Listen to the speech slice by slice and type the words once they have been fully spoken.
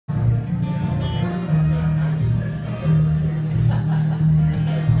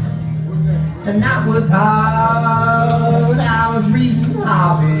The night was hard, I was reading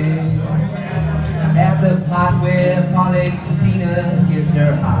Harvey at the pot where Polixena gets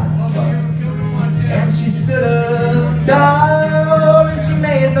her hot fucked. And she stood up tall and she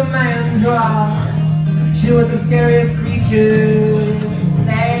made the man drop. She was the scariest creature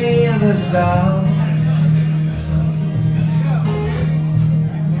they ever saw.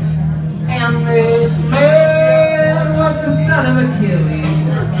 And this man was the son of Achilles.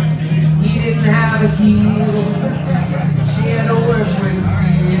 He didn't have a heel, she had to work with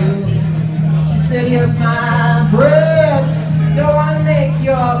steel. She said, here's my breast, don't want to make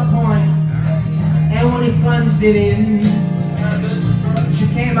your point. And when he plunged it in, she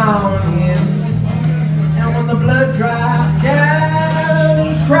came on him. And when the blood dropped down,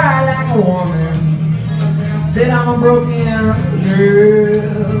 he cried like a woman. Said, I'm a broken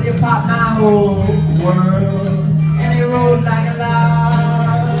girl, you popped my whole world. And he rode like a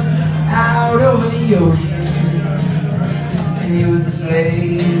log out over the ocean. And he was a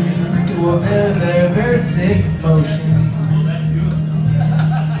slave to a very, very, very sick motion.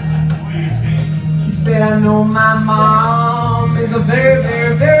 He said, I know my mom is a very,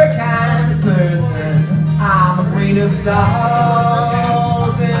 very, very kind person. I'm a grain of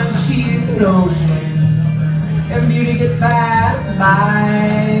salt and she's an ocean. And beauty gets passed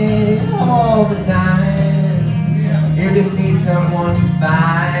by all the time. Here to see someone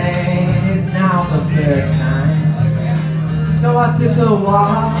fine, it's now the first time. So I took a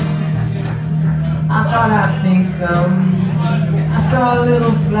walk, I thought I'd think some. I saw a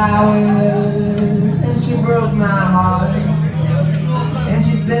little flower and she broke my heart. And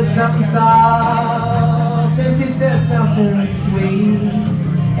she said something soft and she said something sweet.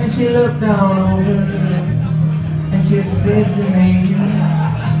 And she looked on over and she said to me,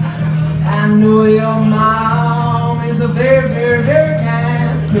 I know your mom is a very, very, very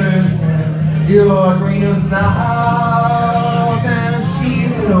kind person. You're a grain of salt and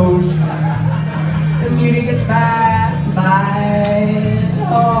she's an ocean. And beauty gets passed by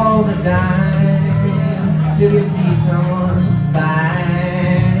all the time. Did you see someone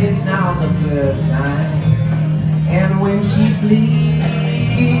fine? It's now the first time. And when she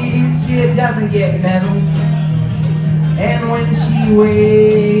bleeds, she doesn't get medals. And when she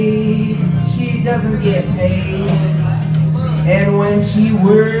waits, she doesn't get paid. And when she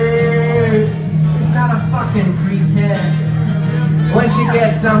works, it's not a fucking pretext. When she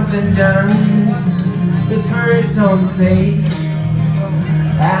gets something done, it's for its own sake.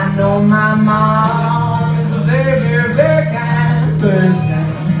 I know my mom is a very, very, very kind person.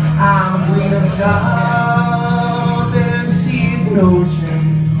 I'm a grain of salt and she's an ocean.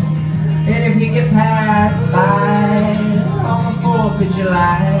 And if you get passed by on the 4th of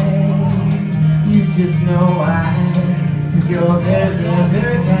July, you just know why. 'Cause you're a very, very,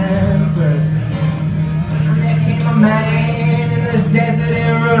 very kind person. And there came a man in the desert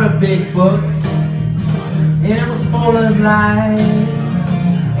and wrote a big book. And it was full of lies,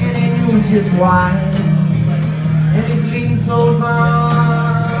 and he knew just why. And he's leading souls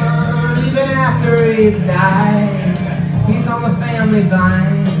on, even after he's died. He's on the family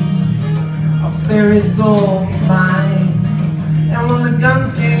vine, I'll spare his soul mine. And when the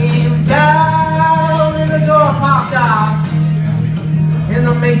guns came down and the door popped off, and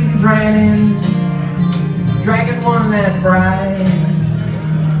the Masons ran in, dragging one last bride,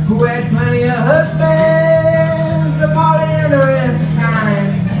 who had plenty of husbands, the polyamorous kind.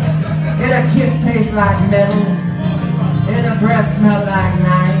 And a kiss tastes like metal, and a breath smelled like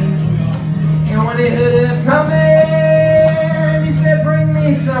night. And when he heard her coming, he said, bring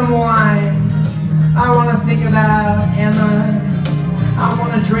me some wine. I want to think about Emma, I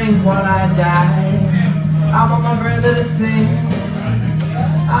want to drink while I die. I want my brother to sing,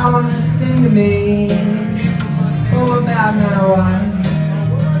 I want him to sing to me, oh, about my wife.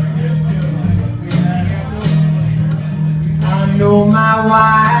 I know my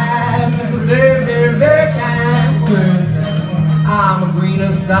wife is a very, very, very kind person. I'm a grain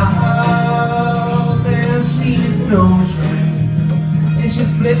of salt and she's an ocean. And she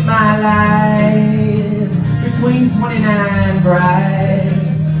split my life between 29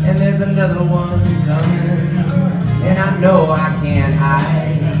 brides. And there's another one coming, and I know I can't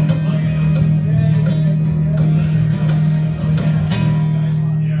hide.